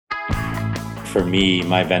for me,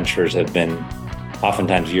 my ventures have been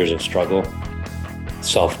oftentimes years of struggle,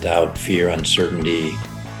 self-doubt, fear, uncertainty.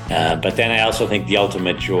 But then I also think the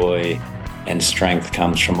ultimate joy and strength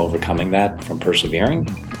comes from overcoming that, from persevering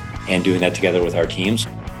and doing that together with our teams.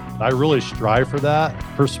 I really strive for that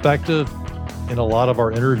perspective in a lot of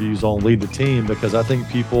our interviews on Lead the Team, because I think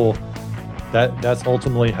people, that's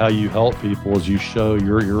ultimately how you help people, is you show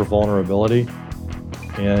your vulnerability.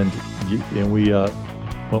 And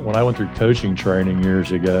when I went through coaching training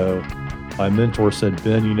years ago, my mentor said,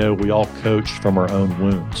 Ben, we all coach from our own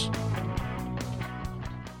wounds.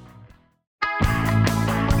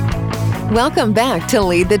 Welcome back to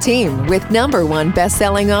Lead the Team with #1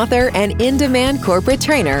 best-selling author and in-demand corporate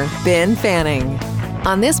trainer, Ben Fanning.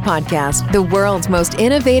 On this podcast, the world's most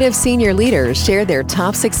innovative senior leaders share their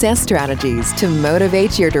top success strategies to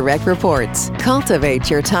motivate your direct reports, cultivate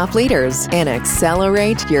your top leaders, and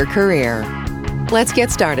accelerate your career. Let's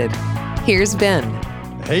get started. Here's Ben.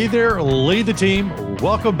 Hey there, Lead the Team.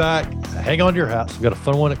 Welcome back. Hang on to your hats. We've got a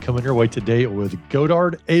fun one coming your way today with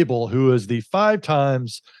Godard Abel, who is the 5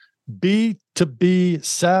 times B2B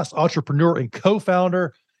SaaS entrepreneur and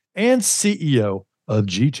co-founder and CEO of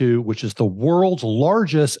G2, which is the world's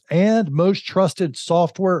largest and most trusted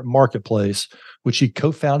software marketplace, which he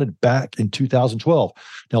co-founded back in 2012.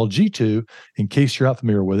 Now, G2, in case you're not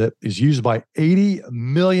familiar with it, is used by 80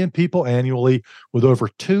 million people annually with over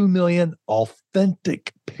 2 million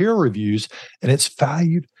authentic peer reviews, and it's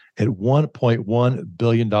valued at $1.1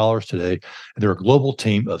 billion today. And they're a global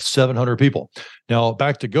team of 700 people. Now,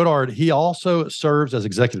 back to Godard, he also serves as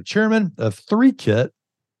executive chairman of 3Kit,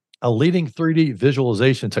 a leading 3D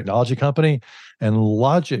visualization technology company, and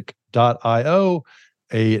Logic.io,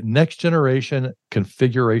 a next-generation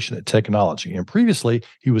configuration technology. And previously,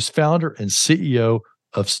 he was founder and CEO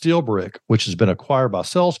of SteelBrick, which has been acquired by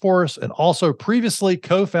Salesforce, and also previously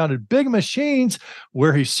co-founded Big Machines,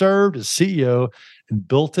 where he served as CEO and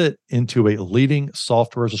built it into a leading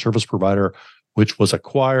software as a service provider, which was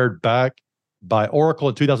acquired back by Oracle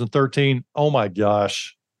in 2013. Oh my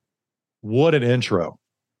gosh, what an intro.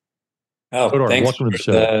 Oh, Godard, thanks. Welcome to the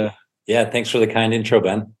show. Thanks for the kind intro,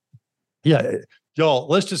 Ben. Yeah, y'all,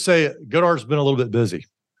 let's just say Godard's been a little bit busy.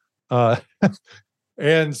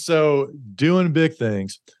 And so doing big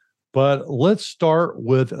things. But let's start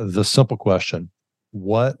with the simple question.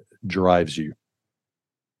 What drives you?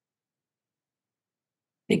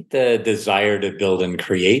 I think the desire to build and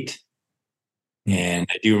create. And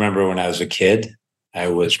I do remember when I was a kid, I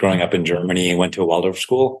was growing up in Germany and went to a Waldorf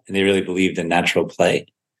school, and they really believed in natural play.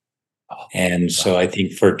 And so I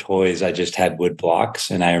think for toys, I just had wood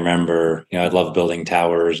blocks. And I remember, I loved building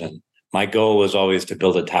towers. And my goal was always to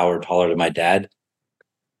build a tower taller than my dad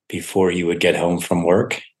before he would get home from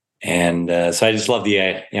work. And so I just love the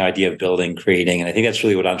idea of building, creating. And I think that's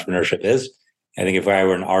really what entrepreneurship is. I think if I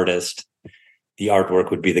were an artist, the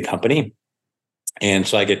artwork would be the company. And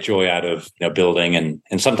so I get joy out of building. And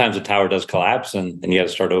sometimes a tower does collapse and you got to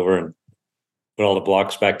start over and put all the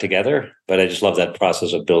blocks back together. But I just love that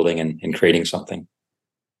process of building and creating something.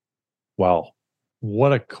 Wow.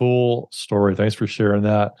 What a cool story. Thanks for sharing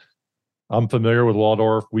that. I'm familiar with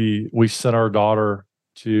Waldorf. We sent our daughter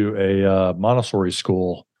to a Montessori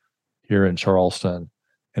school here in Charleston.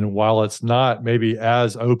 And while it's not maybe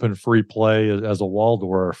as open free play as a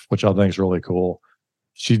Waldorf, which I think is really cool,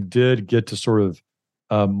 she did get to sort of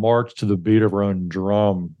march to the beat of her own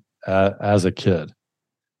drum as a kid.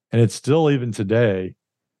 And it's still, even today,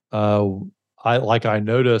 I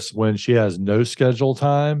notice when she has no schedule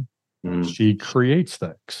time, she creates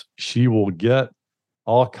things. She will get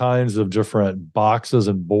all kinds of different boxes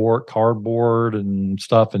and cardboard and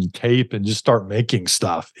stuff and tape and just start making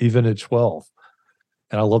stuff, even at 12.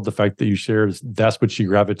 And I love the fact that you shared that's what she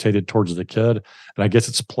gravitated towards as a kid. And I guess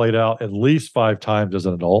it's played out at least 5 times as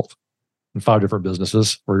an adult in 5 different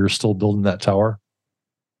businesses where you're still building that tower.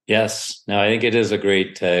 Yes. No, I think it is a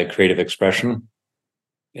great creative expression.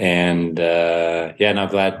 And glad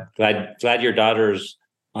your daughter's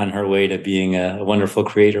on her way to being a wonderful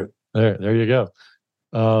creator. There you go.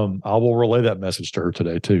 I will relay that message to her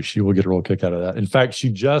today too. She will get a real kick out of that. In fact, she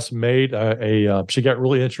just made she got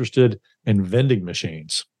really interested in vending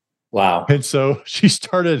machines. Wow. And so she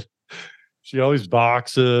had all these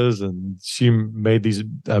boxes and she made these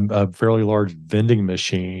a fairly large vending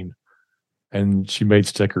machine, and she made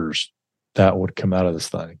stickers that would come out of this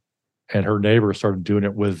thing. And her neighbor started doing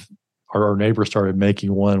it our neighbor started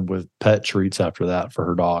making one with pet treats after that for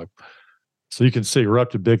her dog. So you can see we're up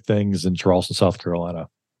to big things in Charleston, South Carolina.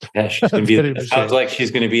 Yeah, she's going to be. Sounds like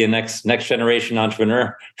she's going to be a next generation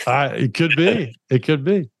entrepreneur. It could be. It could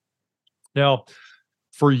be. Now,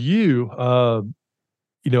 for you,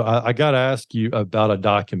 I got to ask you about a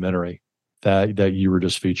documentary that you were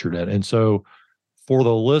just featured in. And so for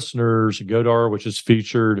the listeners, Godard, which is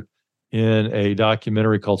featured in a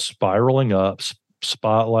documentary called Spiraling Up,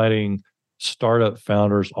 spotlighting startup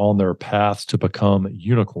founders on their paths to become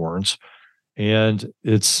unicorns. And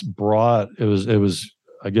it was,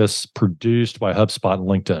 I guess, produced by HubSpot and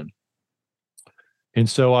LinkedIn. And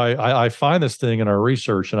so I find this thing in our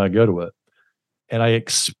research and I go to it. And I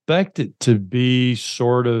expect it to be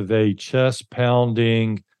sort of a chest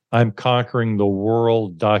pounding, I'm conquering the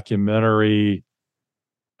world documentary.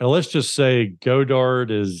 And let's just say Godard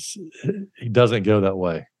he doesn't go that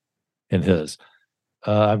way in his.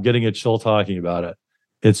 I'm getting a chill talking about it.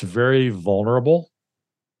 It's very vulnerable.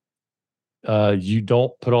 You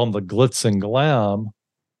don't put on the glitz and glam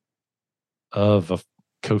of a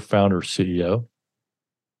co-founder CEO,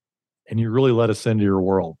 and you really let us into your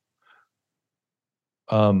world.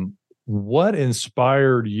 What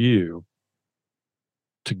inspired you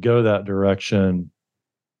to go that direction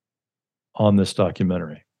on this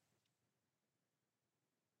documentary?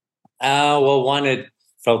 Well, one, it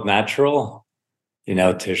felt natural,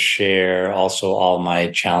 to share also all my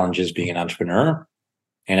challenges being an entrepreneur.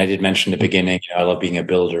 And I did mention at the beginning, I love being a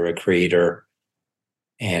builder, a creator.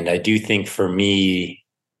 And I do think for me,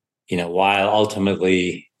 while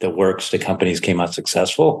ultimately the companies came out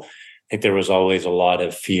successful, I think there was always a lot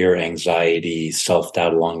of fear, anxiety,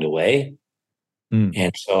 self-doubt along the way.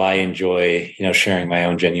 And so I enjoy, sharing my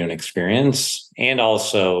own genuine experience, and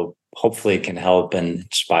also hopefully it can help and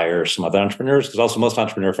inspire some other entrepreneurs, because also most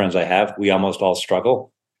entrepreneur friends I have, we almost all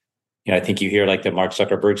struggle. I think you hear like the Mark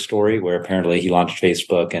Zuckerberg story where apparently he launched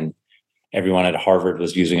Facebook and everyone at Harvard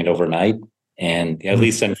was using it overnight. And at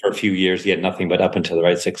least then for a few years, he had nothing but up until the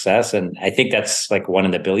right success. And I think that's like 1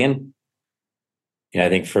 in a billion. I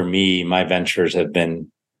think for me, my ventures have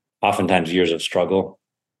been oftentimes years of struggle,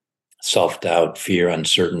 self-doubt, fear,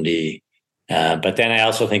 uncertainty. But then I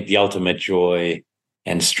also think the ultimate joy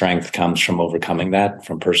and strength comes from overcoming that,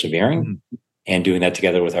 from persevering and doing that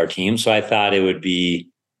together with our team. So I thought it would be,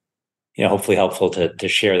 hopefully helpful to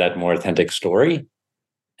share that more authentic story.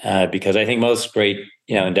 Because I think most great,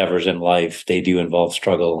 endeavors in life, they do involve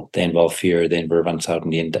struggle, they involve fear, they involve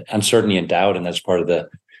uncertainty and doubt. And that's part of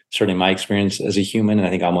certainly my experience as a human, and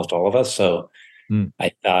I think almost all of us. So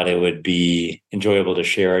I thought it would be enjoyable to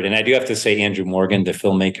share it. And I do have to say, Andrew Morgan, the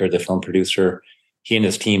filmmaker, the film producer, he and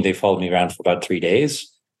his team, they followed me around for about 3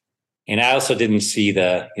 days. And I also didn't see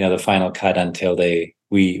the final cut until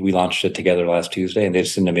we launched it together last Tuesday, and they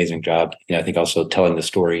just did an amazing job. I think also telling the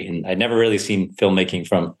story. And I'd never really seen filmmaking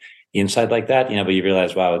from the inside like that, but you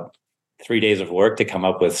realize, wow, 3 days of work to come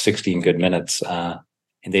up with 16 good minutes. And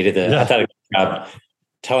they did I thought a good job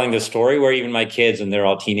telling the story, where even my kids, and they're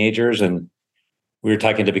all teenagers, and we were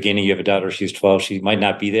talking at the beginning, you have a daughter, she's 12, she might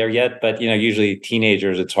not be there yet, but usually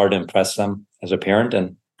teenagers, it's hard to impress them as a parent,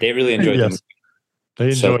 and they really enjoyed them. They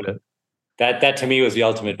enjoyed it. That to me was the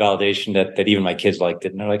ultimate validation that even my kids liked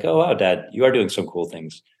it. And they're like, oh, wow, Dad, you are doing some cool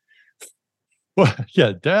things. Well,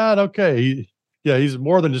 yeah, Dad, okay. He's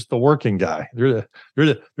more than just the working guy. There's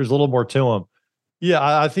a little more to him. Yeah,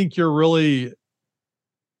 I think it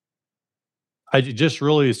just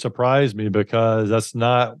really surprised me, because that's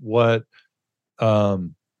not what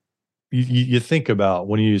you think about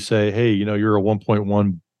when you say, hey, you're a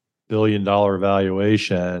 $1.1 billion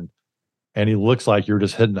valuation, and he looks like you're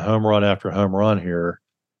just hitting home run after home run here.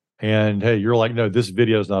 And hey, you're like, no, this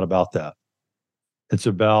video is not about that. It's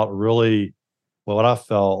about really what I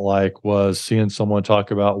felt like was seeing someone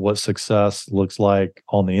talk about what success looks like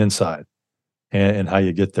on the inside, and how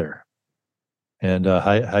you get there, and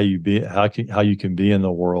how you can be in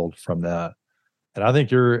the world from that. And I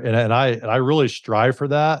think I really strive for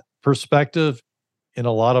that perspective in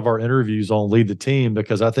a lot of our interviews on Lead the Team,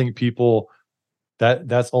 because I think people,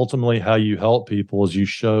 that's ultimately how you help people, is you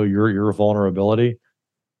show your vulnerability.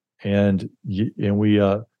 And we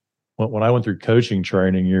when I went through coaching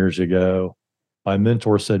training years ago, my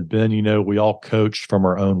mentor said, Ben, we all coached from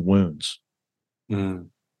our own wounds. And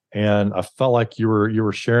I felt like you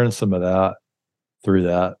were sharing some of that through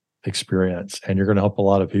that experience, and you're going to help a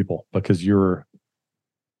lot of people because you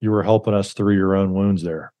were helping us through your own wounds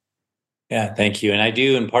there. Yeah, thank you. And I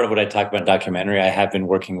do, and part of what I talk about in documentary, I have been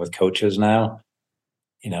working with coaches now,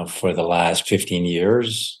 for the last 15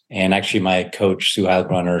 years. And actually my coach, Sue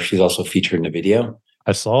Heilbrunner, she's also featured in the video.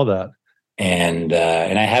 I saw that. And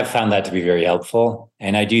I have found that to be very helpful.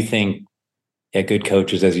 And I do think, good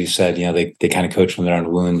coaches, as you said, they kind of coach from their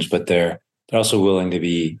own wounds, but they're also willing to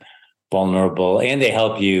be vulnerable, and they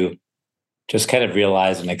help you just kind of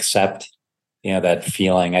realize and accept, that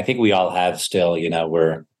feeling. I think we all have still,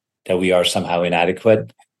 we're that we are somehow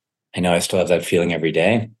inadequate. I know I still have that feeling every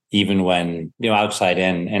day, even when, outside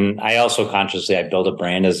in. And I also I build a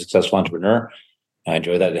brand as a successful entrepreneur. I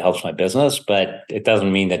enjoy that. It helps my business, but it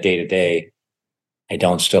doesn't mean that day to day, I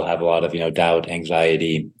don't still have a lot of, doubt,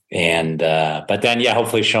 anxiety. And, but then,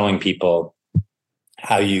 hopefully showing people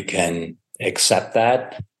how you can accept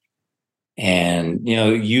that and,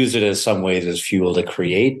 use it as some ways as fuel to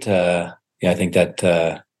create. I think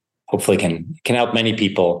that hopefully can help many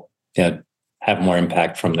people, have more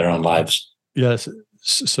impact from their own lives. Yes.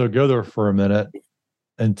 So go there for a minute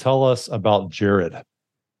and tell us about Jared.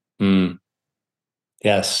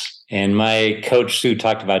 Yes. And my coach, Sue,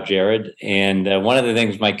 talked about Jared. And one of the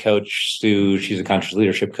things my coach, Sue, she's a conscious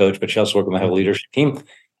leadership coach, but she also worked with my whole leadership team.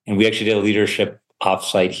 And we actually did a leadership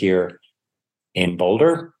offsite here in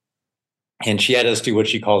Boulder. And she had us do what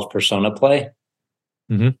she calls persona play.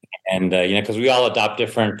 Mm-hmm. And, because we all adopt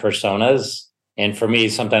different personas. And for me,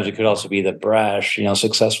 sometimes it could also be the brash,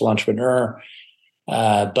 successful entrepreneur.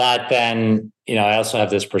 But then, I also have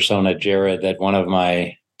this persona, Jared, that one of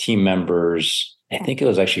my team members, I think it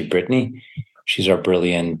was actually Brittany. She's our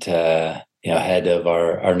brilliant, head of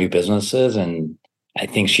our new businesses. And I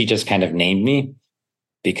think she just kind of named me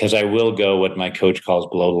because I will go what my coach calls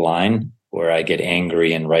below the line, where I get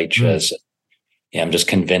angry and righteous. I'm just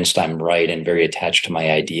convinced I'm right and very attached to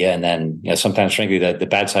my idea. And then, sometimes, frankly, the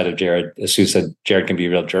bad side of Jared, as Sue said, Jared can be a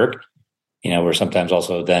real jerk, where sometimes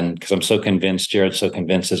also then, because I'm so convinced, Jared's so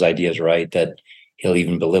convinced his idea is right that he'll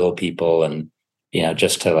even belittle people and,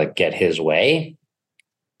 just to like get his way.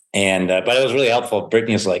 And, but it was really helpful.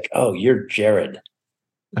 Brittany is like, "Oh, you're Jared."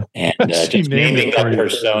 And just naming that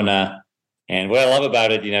persona. And what I love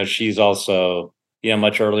about it, she's also,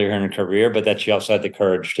 much earlier in her career, but that she also had the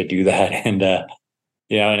courage to do that. And,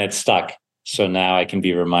 and it stuck. So now I can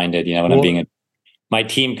be reminded, when I'm my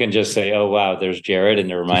team can just say, "Oh, wow, there's Jared."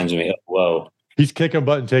 And it reminds me, whoa. He's kicking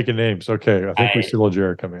butt and taking names. Okay. I think we see a little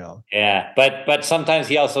Jared coming out. Yeah. But sometimes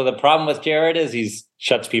the problem with Jared is he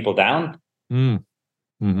shuts people down, mm-hmm.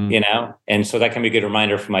 And so that can be a good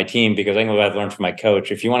reminder for my team, because I think what I've learned from my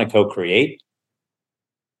coach, if you want to co-create,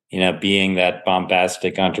 being that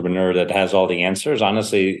bombastic entrepreneur that has all the answers,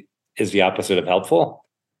 honestly, is the opposite of helpful,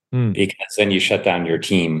 because then you shut down your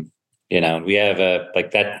team. We have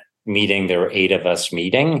that meeting, there were 8 of us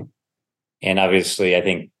meeting. And obviously, I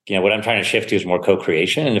think, what I'm trying to shift to is more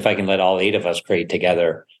co-creation. And if I can let all 8 of us create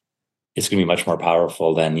together, it's going to be much more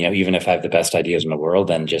powerful than, even if I have the best ideas in the world,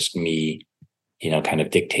 than just me, kind of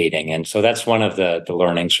dictating. And so that's one of the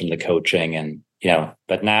learnings from the coaching. And,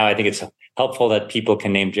 but now I think it's helpful that people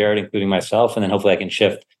can name Jared, including myself. And then hopefully I can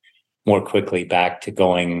shift more quickly back to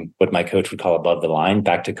going what my coach would call above the line,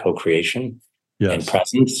 back to co-creation and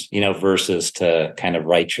presence, versus to kind of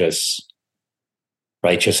righteous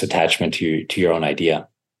attachment to your own idea.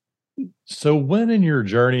 So when in your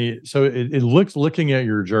journey, it looks, looking at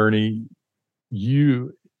your journey,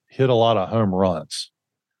 you hit a lot of home runs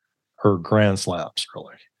or grand slams,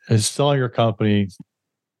 really. Is selling your company,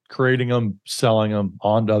 creating them, selling them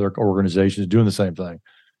on to other organizations, doing the same thing.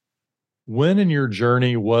 When in your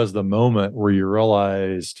journey was the moment where you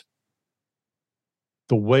realized,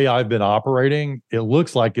 the way I've been operating, it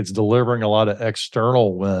looks like it's delivering a lot of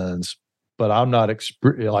external wins, but I'm not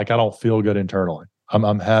I don't feel good internally.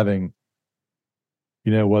 I'm having,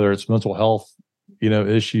 whether it's mental health,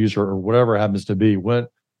 issues or whatever it happens to be.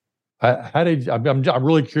 I'm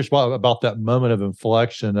really curious about that moment of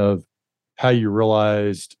inflection of how you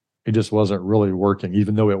realized it just wasn't really working,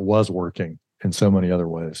 even though it was working in so many other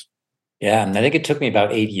ways. Yeah. And I think it took me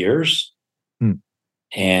about 8 years.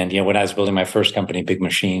 And, when I was building my first company, Big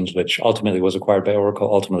Machines, which ultimately was acquired by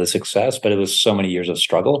Oracle, ultimately success, but it was so many years of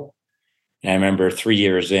struggle. And I remember 3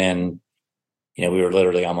 years in, we were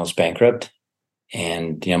literally almost bankrupt.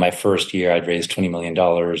 And, my first year I'd raised $20 million.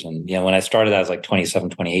 And, when I started, I was like 27,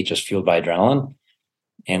 28, just fueled by adrenaline.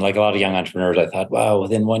 And like a lot of young entrepreneurs, I thought, wow,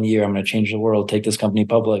 within 1 year, I'm going to change the world, take this company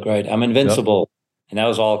public, right? I'm invincible. Yep. And that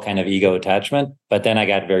was all kind of ego attachment. But then I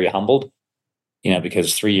got very humbled,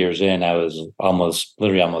 because 3 years in, I was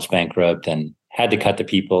literally almost bankrupt and had to cut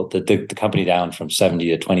the company down from 70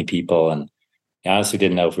 to 20 people. And I honestly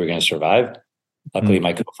didn't know if we were going to survive. Luckily,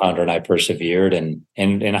 my co-founder and I persevered. And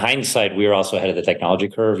in hindsight, we were also ahead of the technology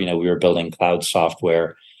curve. We were building cloud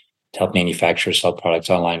software to help manufacturers sell products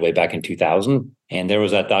online way back in 2000. And there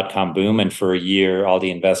was that dot-com boom. And for a year, all the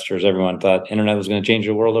investors, everyone thought internet was going to change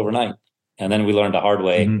the world overnight. And then we learned the hard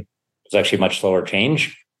way. It was actually much slower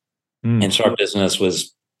change. And so our business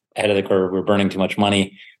was ahead of the curve. We were burning too much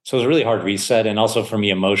money. So it was a really hard reset. And also for me,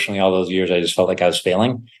 emotionally, all those years, I just felt like I was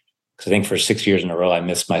failing. Because I think for 6 years in a row, I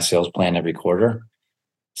missed my sales plan every quarter.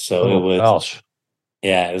 So it was,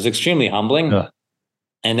 Yeah, it was extremely humbling. Yeah.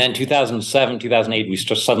 And then 2007, 2008, we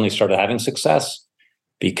suddenly started having success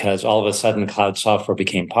because all of a sudden cloud software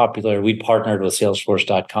became popular. We partnered with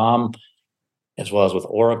Salesforce.com as well as with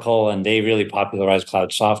Oracle, and they really popularized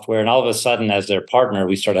cloud software. And all of a sudden, as their partner,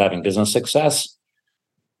 we started having business success.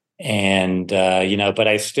 And, but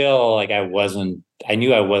I still, I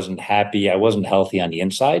knew I wasn't happy. I wasn't healthy on the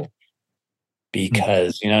inside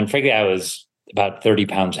because, and frankly, I was about 30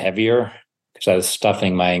 pounds heavier because I was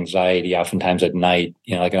stuffing my anxiety oftentimes at night.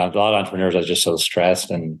 Like a lot of entrepreneurs, I was just so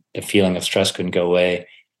stressed and the feeling of stress couldn't go away.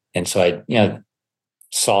 And so I,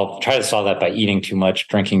 try to solve that by eating too much,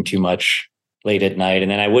 drinking too much late at night.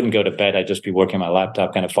 And then I wouldn't go to bed. I'd just be working on my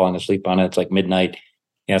laptop, kind of falling asleep on it. It's like midnight.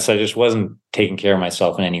 So I just wasn't taking care of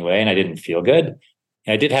myself in any way, and I didn't feel good.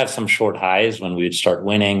 And I did have some short highs when we would start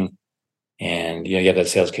winning, and you had that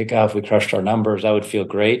sales kickoff. We crushed our numbers. That would feel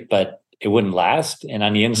great, but it wouldn't last. And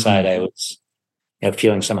on the inside, I was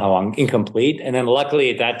feeling somehow incomplete. And then,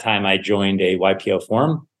 luckily, at that time, I joined a YPO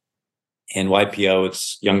forum, and YPO,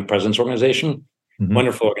 it's Young Presidents Organization,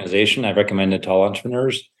 wonderful organization. I recommend it to all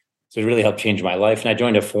entrepreneurs. So it really helped change my life. And I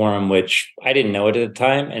joined a forum which I didn't know it at the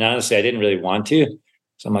time, and honestly, I didn't really want to.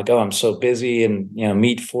 So I'm like, oh, I'm so busy and,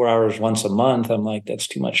 meet 4 hours once a month. I'm like, that's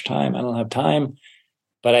too much time. I don't have time.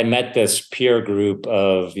 But I met this peer group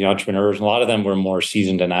of entrepreneurs, and a lot of them were more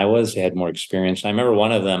seasoned than I was. They had more experience. And I remember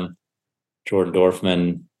one of them, Jordan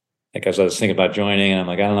Dorfman, as I was thinking about joining, and I'm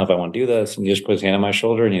like, I don't know if I want to do this. And he just put his hand on my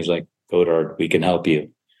shoulder and he's like, Godard, we can help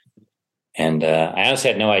you. And I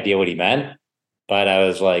honestly had no idea what he meant, but I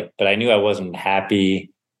was like, but I knew I wasn't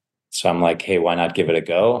happy. So I'm like, hey, why not give it a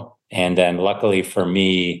go? And then luckily for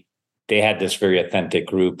me, they had this very authentic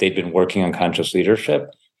group. They'd been working on conscious leadership,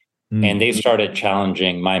 and they started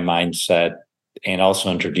challenging my mindset and also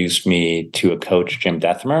introduced me to a coach, Jim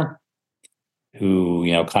Dethmer, who,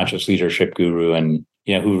 conscious leadership guru, and,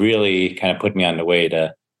 who really kind of put me on the way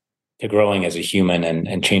to growing as a human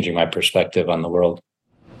and changing my perspective on the world.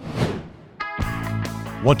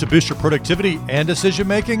 Want to boost your productivity and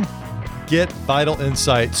decision-making? Get vital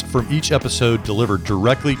insights from each episode delivered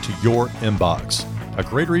directly to your inbox. A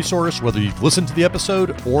great resource, whether you've listened to the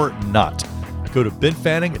episode or not. Go to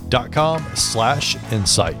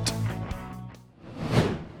benfanning.com/insight.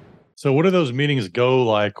 So what do those meetings go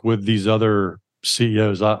like with these other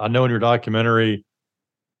CEOs? I know in your documentary,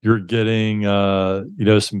 you're getting,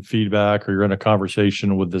 some feedback, or you're in a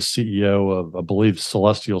conversation with the CEO of, I believe,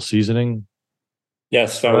 Celestial Seasoning.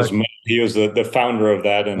 Yes, that was he was the founder of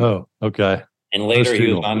that. And okay. And later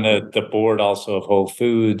he was on the board also of Whole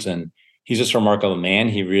Foods, and he's just a remarkable man.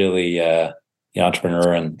 He really,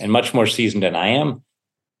 entrepreneur and much more seasoned than I am.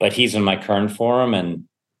 But he's in my current forum,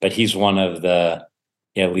 but he's one of the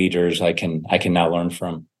leaders I can now learn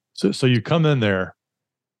from. So you come in there,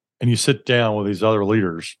 and you sit down with these other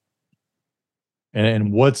leaders,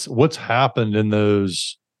 and what's happened in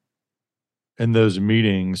those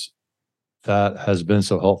meetings that has been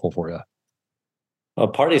so helpful for you? Well,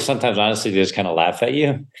 parties sometimes, honestly, they just kind of laugh at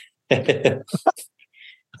you. Because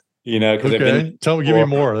okay. Give me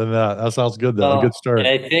more than that. That sounds good, though. A good start. And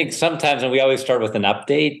I think sometimes, and we always start with an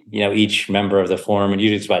update, each member of the forum, and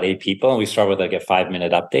usually it's about 8 people, and we start with like a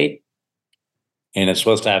 5-minute update. And it's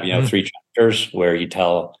supposed to have, 3 chapters where you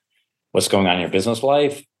tell what's going on in your business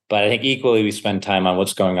life. But I think equally we spend time on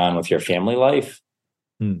what's going on with your family life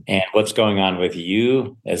and what's going on with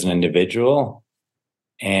you as an individual.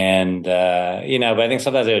 And, but I think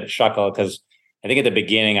sometimes I would chuckle because I think at the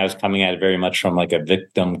beginning I was coming at it very much from like a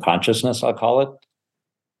victim consciousness, I'll call it,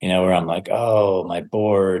 where I'm like, oh, my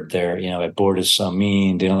board, my board is so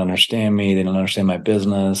mean. They don't understand me. They don't understand my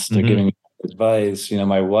business. They're giving me advice.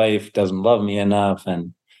 My wife doesn't love me enough.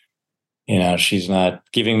 And, she's not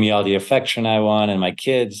giving me all the affection I want. And my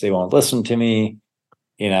kids, they won't listen to me.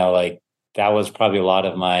 That was probably a lot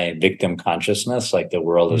of my victim consciousness, like the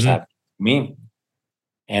world is happening to me.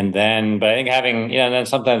 And then, but I think having, and then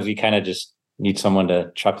sometimes you kind of just need someone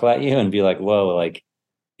to chuckle at you and be like, whoa,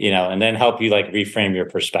 and then help you reframe your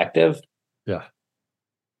perspective. Yeah.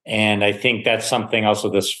 And I think that's something also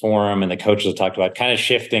this forum and the coaches have talked about, kind of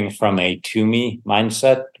shifting from a to me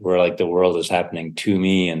mindset where the world is happening to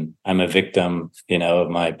me and I'm a victim, of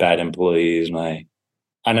my bad employees, my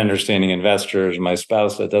ununderstanding investors, my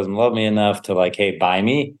spouse that doesn't love me enough to hey, buy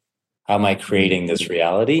me. How am I creating this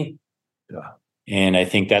reality? Yeah. And I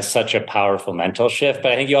think that's such a powerful mental shift.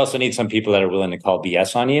 But I think you also need some people that are willing to call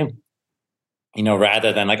BS on you,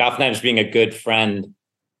 rather than oftentimes being a good friend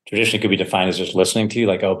traditionally could be defined as just listening to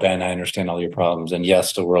you, oh, Ben, I understand all your problems. And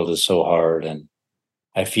yes, the world is so hard and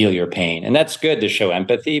I feel your pain. And that's good to show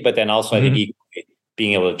empathy. But then also I think equally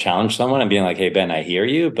being able to challenge someone and being like, hey, Ben, I hear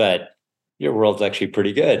you, but your world's actually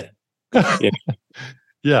pretty good. You know,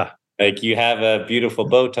 Yeah. like you have a beautiful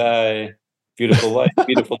bow tie, beautiful wife,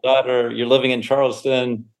 beautiful daughter. You're living in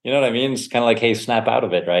Charleston. You know what I mean? It's kind of like, hey, snap out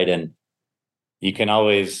of it, right? And you can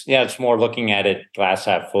always, it's more looking at it glass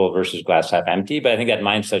half full versus glass half empty. But I think that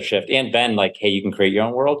mindset shift, and Ben, like, hey, you can create your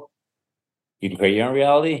own world. You can create your own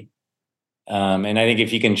reality. And I think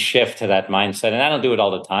if you can shift to that mindset, and I don't do it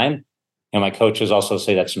all the time. And my coaches also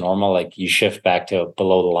say that's normal. Like you shift back to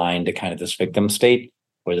below the line to kind of this victim state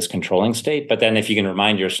or this controlling state. But then if you can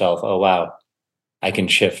remind yourself, oh, wow, I can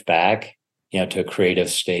shift back, to a creative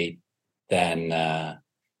state, then,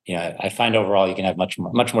 I find overall you can have much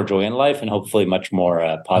more joy in life and hopefully much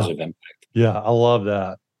more positive impact. Yeah, I love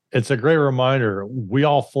that. It's a great reminder. We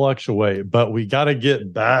all fluctuate, but we got to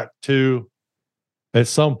get back to, at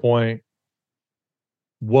some point,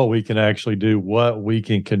 what we can actually do, what we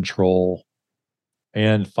can control,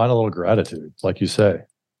 and find a little gratitude, like you say.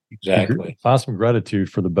 Exactly. Find some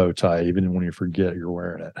gratitude for the bow tie, even when you forget you're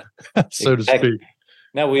wearing it, so to speak.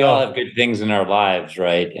 No, we all have good things in our lives,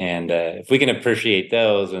 right? And if we can appreciate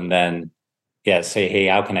those and then, say, hey,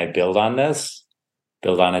 how can I build on this?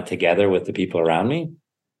 Build on it together with the people around me.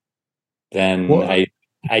 Then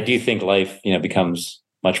I do think life, becomes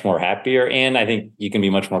much more happier, and I think you can be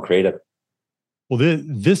much more creative. Well,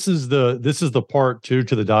 this is the part 2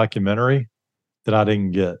 to the documentary that I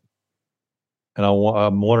didn't get, and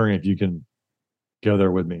I'm wondering if you can go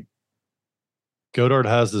there with me. Godard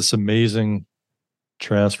has this amazing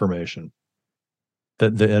transformation,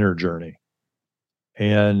 that the inner journey,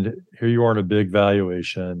 and here you are in a big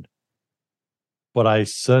valuation, but I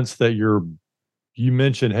sense that you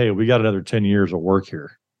mentioned, hey, we got another 10 years of work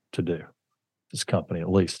here to do, this company at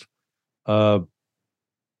least. How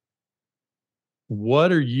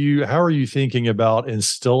are you thinking about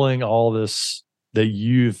instilling all this that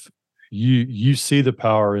you see the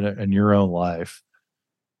power in your own life?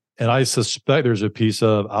 And I suspect there's a piece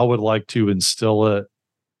of, I would like to instill it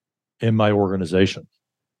in my organization.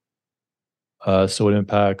 So it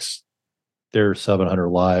impacts their 700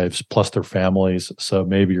 lives plus their families. So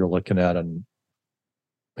maybe you're looking at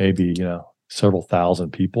several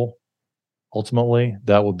thousand people ultimately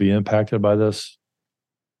that will be impacted by this.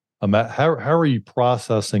 How are you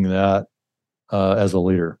processing that as a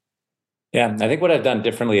leader? Yeah, I think what I've done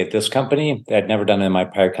differently at this company that I'd never done in my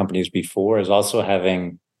prior companies before is also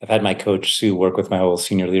I've had my coach Sue work with my whole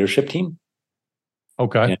senior leadership team.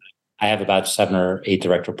 Okay. I have about 7 or 8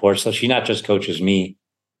 direct reports. So she not just coaches me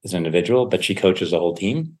as an individual, but she coaches the whole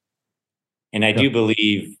team. And I do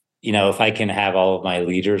believe, if I can have all of my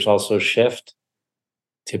leaders also shift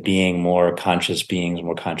to being more conscious beings,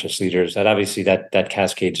 more conscious leaders, that obviously that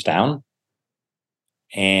cascades down.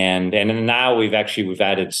 And now we've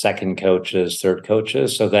added second coaches, third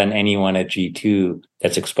coaches. So then anyone at G2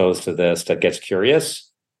 that's exposed to this, that gets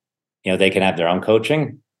curious, they can have their own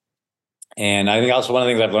coaching. And I think also one of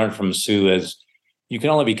the things I've learned from Sue is you can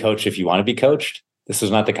only be coached if you want to be coached. This is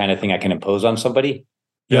not the kind of thing I can impose on somebody.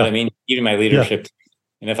 You know what I mean? Even my leadership.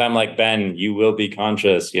 And if I'm like, Ben, you will be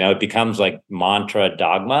conscious, it becomes like mantra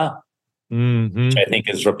dogma, which I think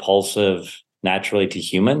is repulsive naturally to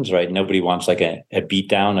humans, right? Nobody wants like a beat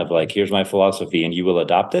down of like, here's my philosophy and you will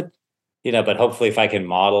adopt it, but hopefully if I can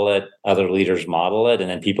model it, other leaders model it, and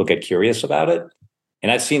then people get curious about it.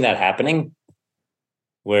 And I've seen that happening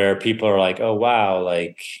where people are like, oh, wow.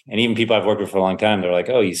 Like, and even people I've worked with for a long time, they're like,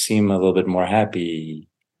 oh, you seem a little bit more happy.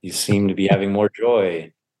 You seem to be having more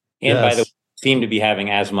joy. And by the way, seem to be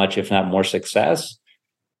having as much, if not more success.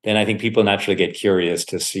 Then I think people naturally get curious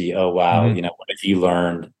to see, oh, wow, what have you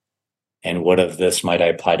learned? And what of this might I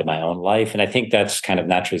apply to my own life? And I think that's kind of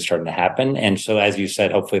naturally starting to happen. And so, as you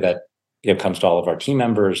said, hopefully that comes to all of our team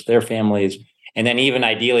members, their families, and then even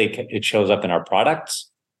ideally it shows up in our products,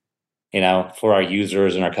 for our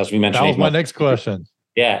users and our customers. That was my next question.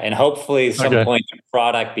 Yeah. And hopefully at some point the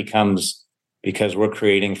product becomes, because we're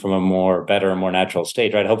creating from a better, more natural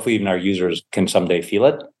state, right? Hopefully even our users can someday feel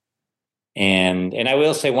it. And I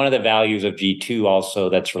will say one of the values of G2 also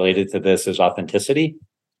that's related to this is authenticity.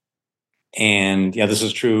 And this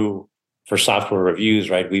is true for software reviews,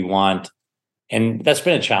 right? We want, and that's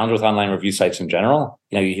been a challenge with online review sites in general.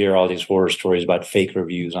 You hear all these horror stories about fake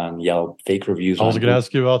reviews on Yelp, fake reviews. I was going to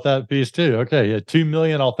ask you about that piece too. Okay, 2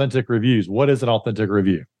 million authentic reviews. What is an authentic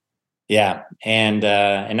review? Yeah, and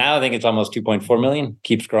now I think it's almost 2.4 million.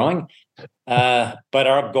 Keeps growing. But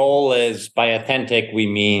our goal is, by authentic, we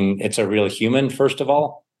mean it's a real human first of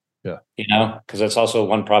all. Yeah, because that's also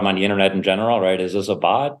one problem on the internet in general, right? Is this a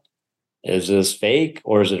bot? Is this fake,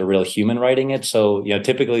 or is it a real human writing it? So,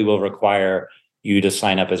 typically we'll require you to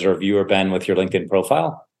sign up as a reviewer, Ben, with your LinkedIn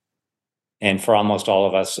profile. And for almost all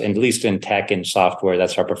of us, at least in tech and software,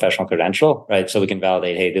 that's our professional credential, right? So we can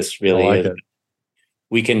validate, hey, this really is. It.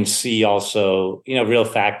 We can see also, real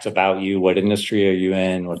facts about you. What industry are you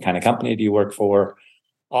in? What kind of company do you work for?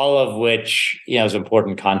 All of which, is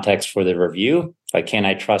important context for the review. Like, can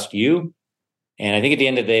I trust you? And I think at the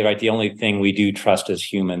end of the day, right, the only thing we do trust as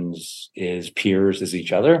humans is peers, is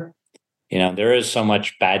each other. There is so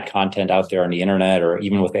much bad content out there on the internet, or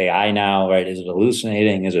even with AI now, right? Is it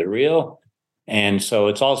hallucinating? Is it real? And so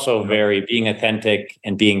it's also very being authentic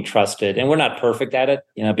and being trusted. And we're not perfect at it,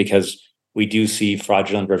 because we do see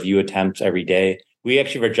fraudulent review attempts every day. We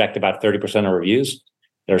actually reject about 30% of reviews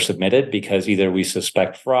that are submitted because either we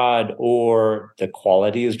suspect fraud or the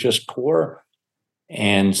quality is just poor.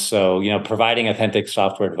 And so, providing authentic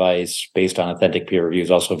software advice based on authentic peer review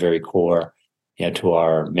is also very core, to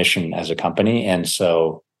our mission as a company. And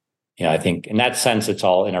so, I think in that sense, it's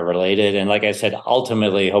all interrelated. And like I said,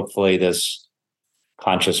 ultimately, hopefully this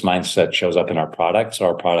conscious mindset shows up in our products. So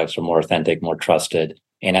our products are more authentic, more trusted,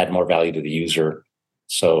 and add more value to the user.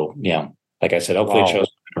 So, like I said, hopefully it shows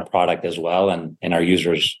up in our product as well, and our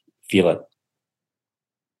users feel it.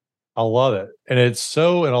 I love it. And it's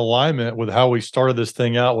so in alignment with how we started this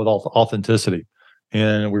thing out with authenticity.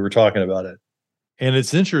 And we were talking about it. And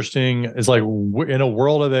it's interesting. It's like in a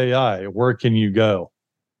world of AI, where can you go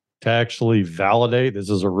to actually validate this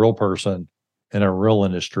is a real person in a real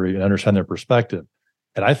industry and understand their perspective?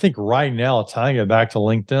 And I think right now, tying it back to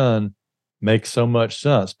LinkedIn makes so much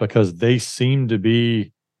sense because they seem to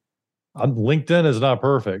be, LinkedIn is not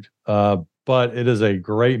perfect, but it is a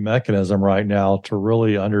great mechanism right now to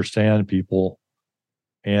really understand people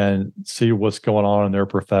and see what's going on in their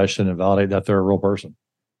profession and validate that they're a real person.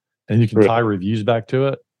 And you can tie reviews back to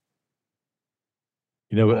it.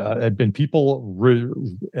 And people,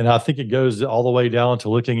 and I think it goes all the way down to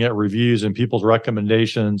looking at reviews and people's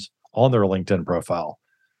recommendations on their LinkedIn profile.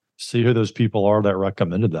 See who those people are that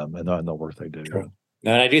recommended them and the work they do. True.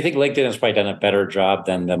 And I do think LinkedIn has probably done a better job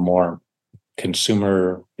than the more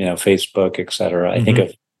consumer, Facebook, et cetera. I think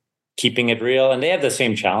of keeping it real. And they have the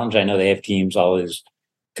same challenge. I know they have teams always,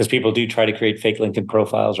 because people do try to create fake LinkedIn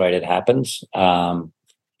profiles, right? It happens.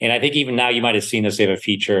 And I think even now you might have seen this, they have a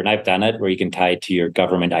feature, and I've done it, where you can tie it to your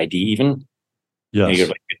government ID even. Yes. Your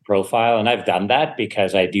LinkedIn profile. And I've done that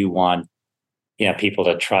because I do want, people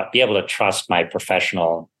to be able to trust my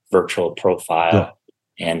professional virtual profile.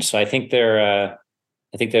 Yeah. And so I think they're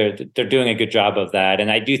doing a good job of that.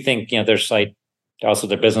 And I do think, their site, also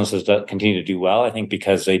their businesses continue to do well. I think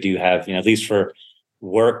because they do have, at least for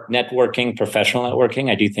work networking, professional networking,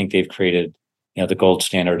 I do think they've created, the gold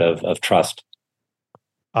standard of trust.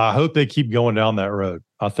 I hope they keep going down that road.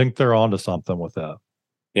 I think they're onto something with that.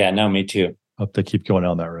 Yeah, no, me too. Hope they keep going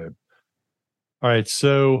down that road. All right.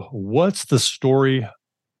 So what's the story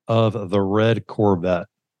of the red Corvette?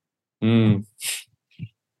 And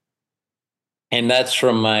that's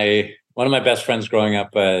from one of my best friends growing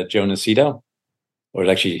up, Joe Nacito, or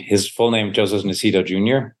actually his full name, Joseph Nacito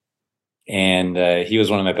Jr. And he was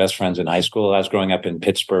one of my best friends in high school. I was growing up in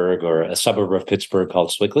Pittsburgh, or a suburb of Pittsburgh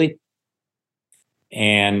called Sewickley.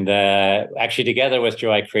 And actually together with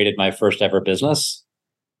Joe, I created my first ever business.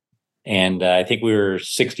 And I think we were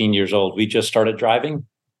 16 years old. We just started driving.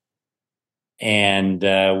 And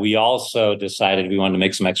we also decided we wanted to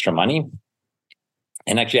make some extra money.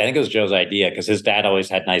 And actually, I think it was Joe's idea because his dad always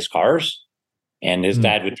had nice cars. And his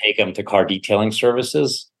dad would take him to car detailing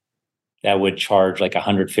services that would charge like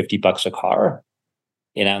 $150 a car.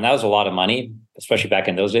 And that was a lot of money, especially back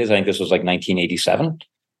in those days. I think this was like 1987.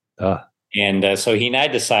 And so he and I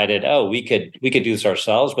decided, we could do this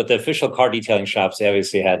ourselves. But the official car detailing shops, they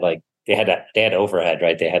obviously had they had overhead,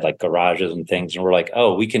 right? They had like garages and things. And we're like,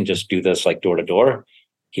 we can just do this like door to door.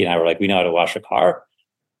 He and I were like, we know how to wash a car.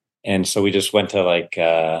 And so we just went to I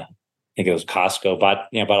think it was Costco, bought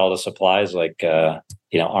all the supplies like,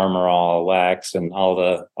 Armor All, wax, and all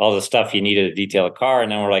the stuff you needed to detail a car.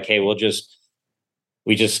 And then we're like, hey, we just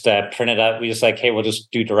printed out. We just like, hey, we'll just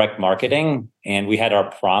do direct marketing. And we had our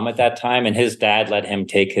prom at that time. And his dad let him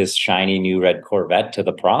take his shiny new red Corvette to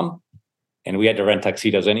the prom. And we had to rent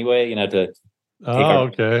tuxedos anyway, to take our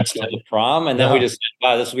to the prom. And then we just said,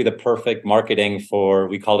 wow, this would be the perfect marketing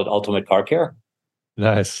we called it Ultimate Car Care.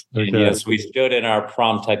 Nice. Okay. And yes, we stood in our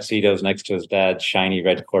prom tuxedos next to his dad's shiny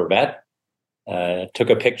red Corvette, took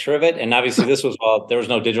a picture of it. And obviously there was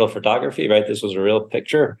no digital photography, right? This was a real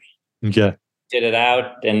picture. Okay. Did it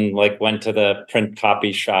out and went to the print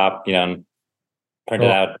copy shop, and printed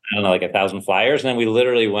out, 1,000 flyers. And then we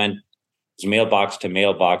literally went mailbox to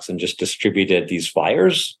mailbox and just distributed these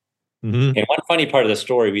flyers. And one funny part of the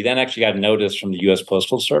story, we then actually got notice from the U.S.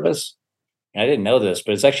 Postal Service And I didn't know this,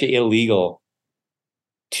 but it's actually illegal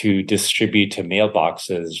to distribute to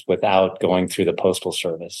mailboxes without going through the postal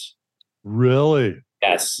service. Really?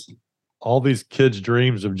 Yes. All these kids'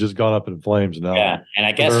 dreams have just gone up in flames now. Yeah. And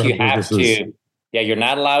I guess you have to, yeah, you're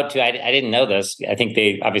not allowed to. I didn't know this. I think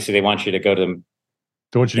they want you to go to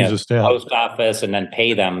Don't you use a stamp? post office and then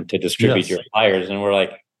pay them to distribute your flyers. And we're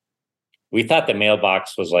like, we thought the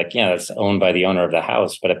mailbox was like, that's owned by the owner of the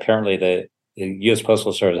house, but apparently the U.S.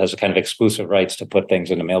 Postal Service has a kind of exclusive rights to put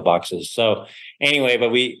things into mailboxes. So anyway,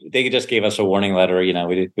 but they just gave us a warning letter. We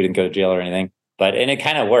didn't go to jail or anything, and it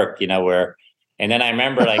kind of worked. And then I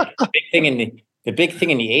remember like the big thing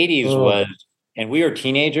in the '80s was, and we were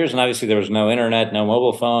teenagers, and obviously there was no internet, no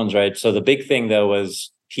mobile phones, right? So the big thing though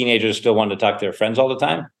was teenagers still wanted to talk to their friends all the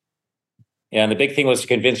time. Yeah, and the big thing was to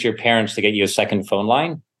convince your parents to get you a second phone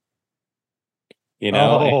line.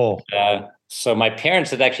 So my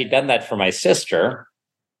parents had actually done that for my sister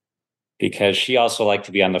because she also liked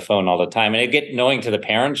to be on the phone all the time. And it'd get annoying to the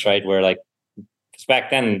parents, right? Where like, because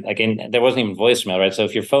back then, again, there wasn't even voicemail, right? So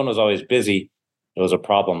if your phone was always busy, it was a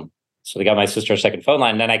problem. So they got my sister a second phone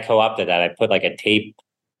line. And then I co-opted that. I put like a tape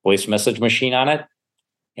voice message machine on it.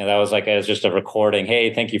 That was like, it was just a recording.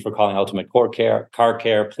 Hey, thank you for calling Ultimate Car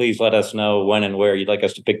Care. Please let us know when and where you'd like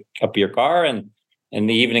us to pick up your car. And in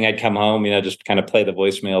the evening, I'd come home, just kind of play the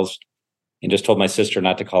voicemails, and just told my sister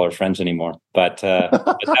not to call her friends anymore. But that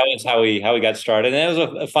was how we got started. And it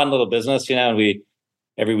was a fun little business, and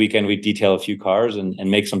every weekend we'd detail a few cars and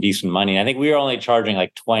make some decent money. And I think we were only charging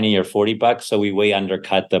like $20 or $40, so we way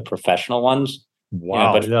undercut the professional ones.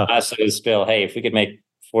 Wow. But for us, it was still, hey, if we could make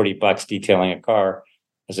 $40 detailing a car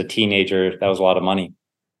as a teenager, that was a lot of money.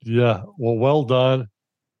 Yeah. Well done.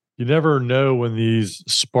 You never know when these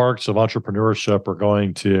sparks of entrepreneurship are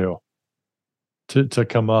going to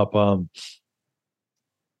come up. And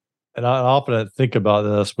I often think about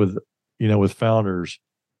this with founders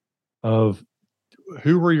of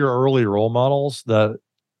who were your early role models that,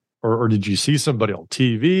 or did you see somebody on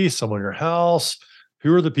TV, someone in your house?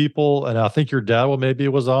 Who are the people? And I think your dad maybe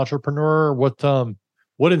was an entrepreneur.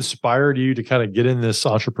 What inspired you to kind of get in this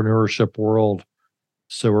entrepreneurship world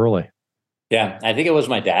so early? Yeah, I think it was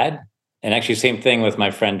my dad. And actually, same thing with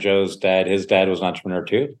my friend Joe's dad. His dad was an entrepreneur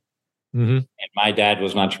too. Mm-hmm. And my dad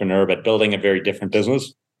was an entrepreneur, but building a very different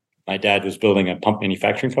business. My dad was building a pump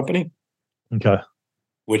manufacturing company. Okay.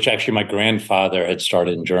 Which actually my grandfather had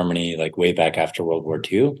started in Germany, like way back after World War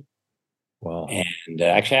II. Wow. And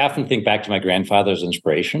actually, I often think back to my grandfather's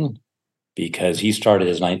inspiration because he started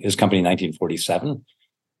his company in 1947.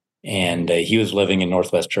 And he was living in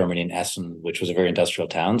Northwest Germany in Essen, which was a very industrial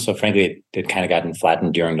town. So frankly, it kind of gotten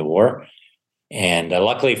flattened during the war. And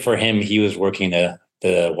luckily for him, he was working the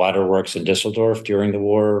waterworks in Düsseldorf during the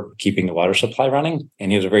war, keeping the water supply running.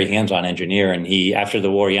 And he was a very hands-on engineer. And after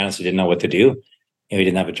the war, he honestly didn't know what to do. He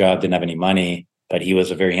didn't have a job, didn't have any money, but he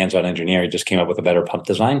was a very hands-on engineer. He just came up with a better pump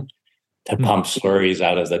design to pump slurries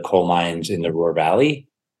out of the coal mines in the Ruhr Valley.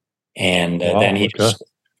 And then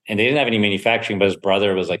and they didn't have any manufacturing, but his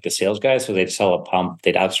brother was like the sales guy. So they'd sell a pump,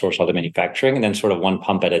 they'd outsource all the manufacturing, and then sort of one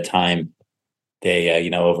pump at a time,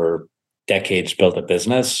 they, over decades built a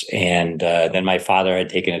business. And then my father had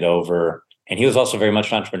taken it over, and he was also very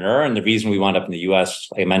much an entrepreneur. And the reason we wound up in the US,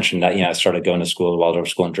 I mentioned that, I started going to school, the Waldorf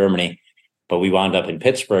School in Germany, but we wound up in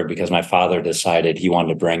Pittsburgh because my father decided he wanted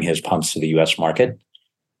to bring his pumps to the US market.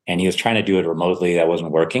 And he was trying to do it remotely. That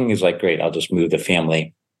wasn't working. He's like, great, I'll just move the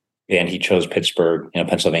family. And he chose Pittsburgh,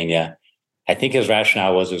 Pennsylvania. I think his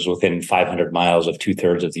rationale was within 500 miles of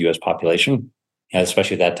 2/3 of the U.S. population,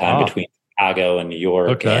 especially at that time between Chicago and New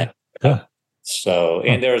York. Okay.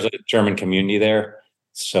 And there was a German community there.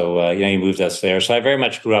 So, he moved us there. So I very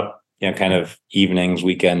much grew up, kind of evenings,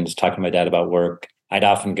 weekends, talking to my dad about work. I'd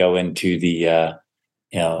often go into the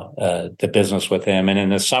business with him. And in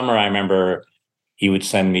the summer, I remember he would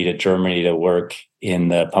send me to Germany to work in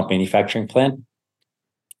the pump manufacturing plant.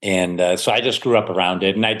 And so I just grew up around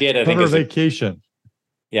it. And I did, I think, as vacation.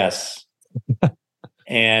 Yes.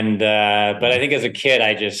 And, but I think as a kid,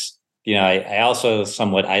 I just, I also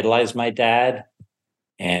somewhat idolized my dad.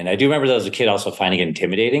 And I do remember that as a kid also finding it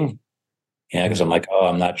intimidating, because I'm like, oh,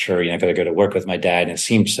 I'm not sure, going to go to work with my dad. And it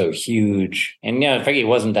seemed so huge. And, in fact, it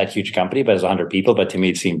wasn't that huge company, but it was 100 people. But to me,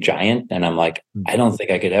 it seemed giant. And I'm like, I don't think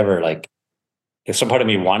I could ever, if some part of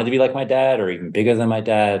me wanted to be like my dad or even bigger than my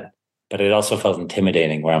dad. But it also felt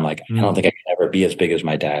intimidating where I'm like, I don't think I could ever be as big as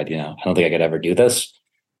my dad. I don't think I could ever do this.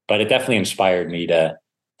 But it definitely inspired me to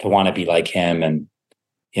want to be like him and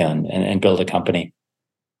build a company.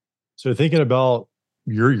 So thinking about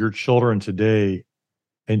your children today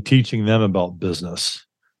and teaching them about business,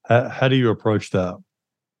 how do you approach that?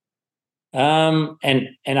 And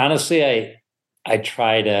honestly, I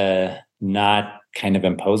try to not kind of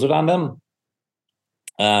impose it on them.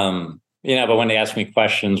 But when they ask me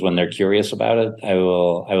questions, when they're curious about it, I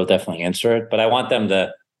will definitely answer it. But I want them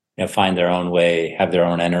to, find their own way, have their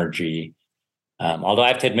own energy. Although I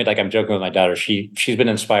have to admit, like I'm joking with my daughter, she's been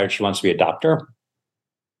inspired. She wants to be a doctor,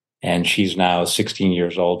 and she's now 16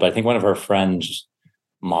 years old. But I think one of her friends'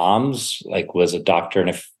 moms was a doctor,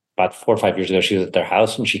 and about 4 or 5 years ago, she was at their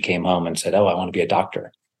house and she came home and said, "Oh, I want to be a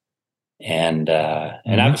doctor." And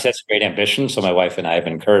obviously that's a great ambition. So my wife and I have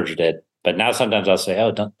encouraged it. But now sometimes I'll say,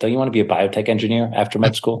 "Oh, don't you want to be a biotech engineer after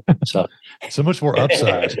med school?" So much more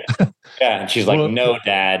upside. Yeah, and she's like, "No,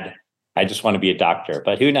 Dad, I just want to be a doctor."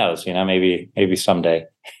 But who knows? Maybe someday.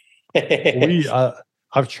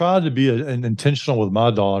 I've tried to be intentional with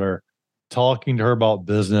my daughter, talking to her about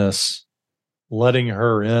business, letting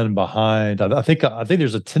her in behind. I think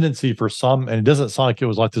there's a tendency for some, and it doesn't sound like it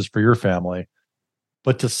was like this for your family,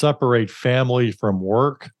 but to separate family from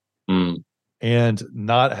work. And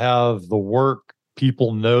not have the work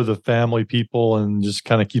people know the family people and just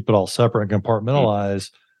kind of keep it all separate and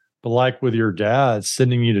compartmentalized. But like with your dad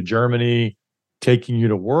sending you to Germany, taking you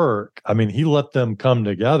to work, I mean, he let them come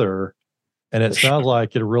together, and it sounds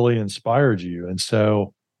like it really inspired you. And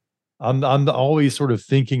so I'm always sort of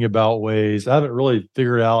thinking about ways. I haven't really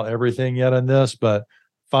figured out everything yet in this, but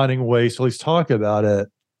finding ways to at least talk about it.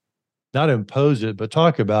 Not impose it, but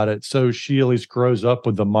talk about it, so she at least grows up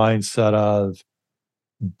with the mindset of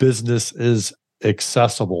business is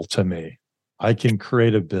accessible to me. I can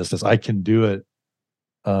create a business. I can do it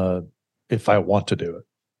if I want to do it.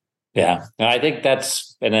 Yeah, no, I think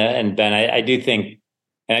that's and Ben, I do think,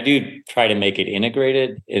 and I do try to make it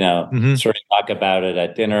integrated. Sort of talk about it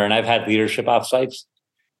at dinner, and I've had leadership offsites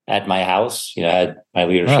at my house. I had my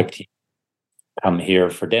leadership team come here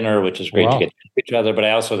for dinner, which is great to get to know each other. But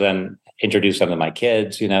I also then introduce them to my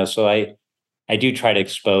kids, so I do try to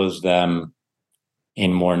expose them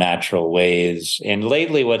in more natural ways. And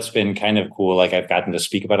lately what's been kind of cool, like I've gotten to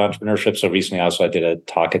speak about entrepreneurship. So recently also I did a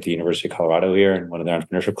talk at the University of Colorado here in one of their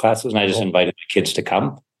entrepreneurship classes, and I just invited the kids to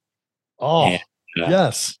come.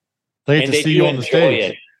 Yes. They get to see you on the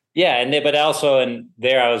stage. It. Yeah. But also, and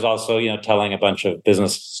there I was also, telling a bunch of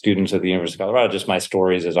business students at the University of Colorado, just my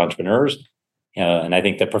stories as entrepreneurs. And I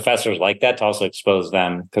think the professors like that to also expose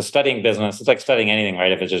them, because studying business, it's like studying anything,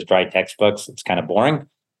 right? If it's just dry textbooks, it's kind of boring,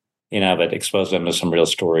 but expose them to some real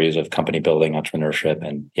stories of company building, entrepreneurship.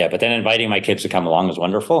 And but then inviting my kids to come along was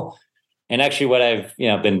wonderful. And actually what I've,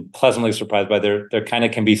 been pleasantly surprised by, they're kind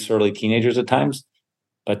of can be surly teenagers at times,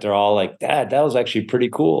 but they're all like, "Dad, that was actually pretty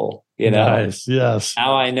cool." Nice. Yes.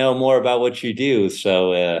 Now I know more about what you do.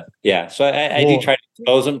 So, so I do try to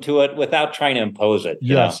expose them to it without trying to impose it.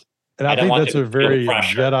 Yes. And I think that's a very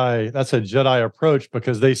Jedi approach,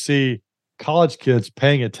 because they see college kids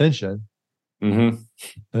paying attention. They're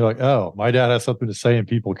like, "Oh, my dad has something to say and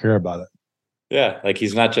people care about it." Yeah. Like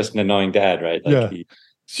he's not just an annoying dad, right?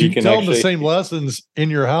 So you can tell them the same lessons in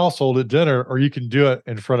your household at dinner, or you can do it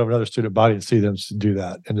in front of another student body and see them do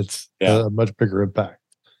that. And it's a much bigger impact.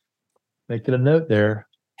 Making a note there,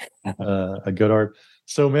 a Godard.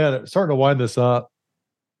 So man, starting to wind this up.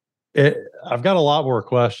 I've got a lot more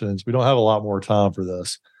questions. We don't have a lot more time for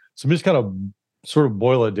this. So I'm just kind of sort of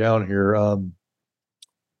boil it down here.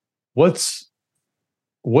 What's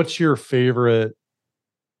your favorite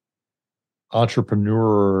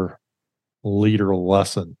entrepreneur leader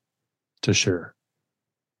lesson to share?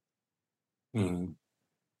 And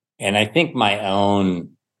I think my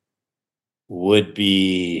own would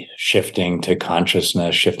be shifting to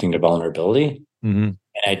consciousness, shifting to vulnerability. And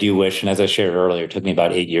I do wish, and as I shared earlier, it took me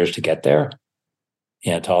about 8 years to get there.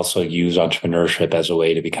 To also use entrepreneurship as a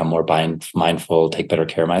way to become more mindful, take better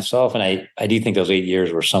care of myself. And I do think those 8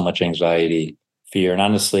 years were so much anxiety, fear. And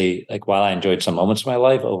honestly, like while I enjoyed some moments of my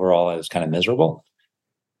life, overall, I was kind of miserable.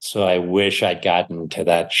 So I wish I'd gotten to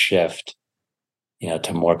that shift,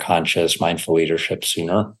 to more conscious, mindful leadership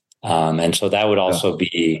sooner. And so that would also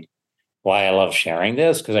be why I love sharing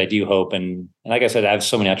this, because I do hope, and like I said, I have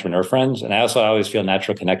so many entrepreneur friends, and I always feel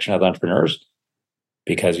natural connection with entrepreneurs,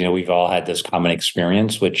 because we've all had this common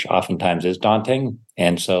experience, which oftentimes is daunting.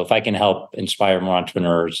 And so if I can help inspire more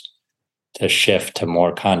entrepreneurs to shift to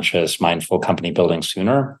more conscious, mindful company building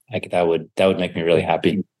sooner, that would make me really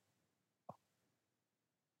happy.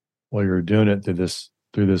 Well, you're doing it through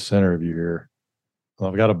this interview here.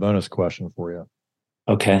 Well, I've got a bonus question for you.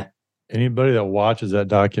 Okay. Anybody that watches that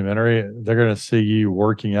documentary, they're going to see you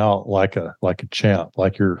working out like a champ,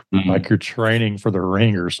 like you're training for the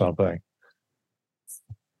ring or something.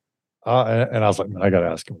 And I was like, man, I got to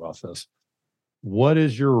ask him about this. What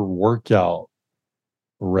is your workout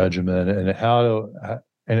regimen, and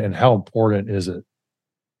and how important is it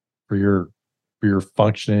for your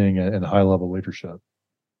functioning and high level leadership?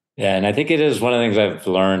 Yeah, and I think it is one of the things I've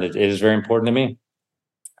learned. It is very important to me,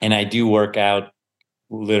 and I do work out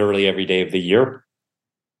literally every day of the year,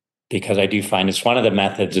 because I do find it's one of the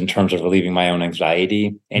methods in terms of relieving my own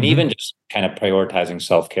anxiety and even just kind of prioritizing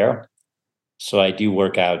self-care. So I do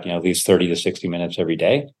work out, at least 30 to 60 minutes every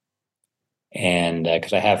day. And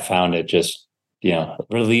because I have found it just,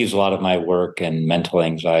 relieves a lot of my work and mental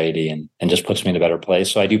anxiety and just puts me in a better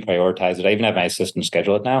place. So I do prioritize it. I even have my assistant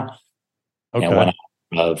schedule it now. Okay. And 1 hour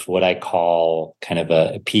of what I call kind of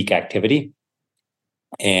a peak activity.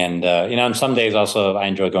 And, on some days also I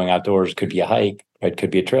enjoy going outdoors. It could be a hike, it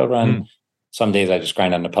could be a trail run. Some days I just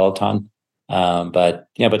grind on the Peloton. But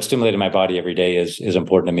stimulating my body every day is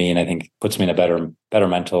important to me. And I think puts me in a better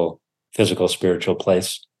mental, physical, spiritual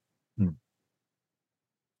place.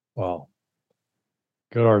 Wow.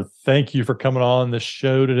 Godard, thank you for coming on this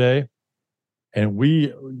show today. And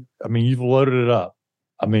you've loaded it up.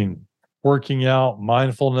 Working out,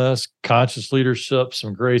 mindfulness, conscious leadership,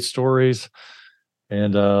 some great stories,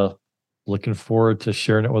 and looking forward to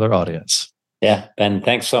sharing it with our audience. Yeah, Ben,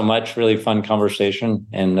 thanks so much. Really fun conversation,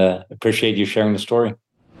 and appreciate you sharing the story.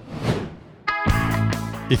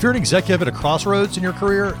 If you're an executive at a crossroads in your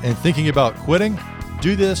career and thinking about quitting,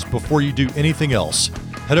 do this before you do anything else.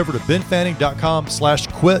 Head over to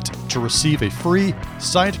benfanning.com/quit to receive a free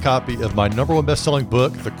signed copy of my #1 best-selling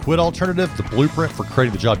book, The Quit Alternative, The Blueprint for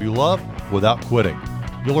Creating the Job You Love Without Quitting.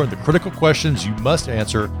 You'll learn the critical questions you must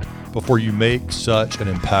answer before you make such an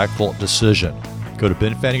impactful decision. Go to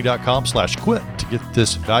benfanning.com/quit to get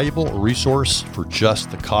this valuable resource for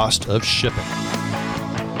just the cost of shipping.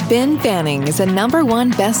 Ben Fanning is a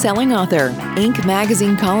 #1 best-selling author, Inc.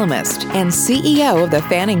 magazine columnist, and CEO of the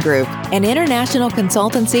Fanning Group, an international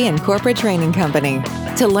consultancy and corporate training company.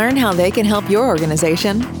 To learn how they can help your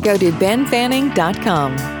organization, go to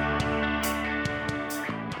benfanning.com.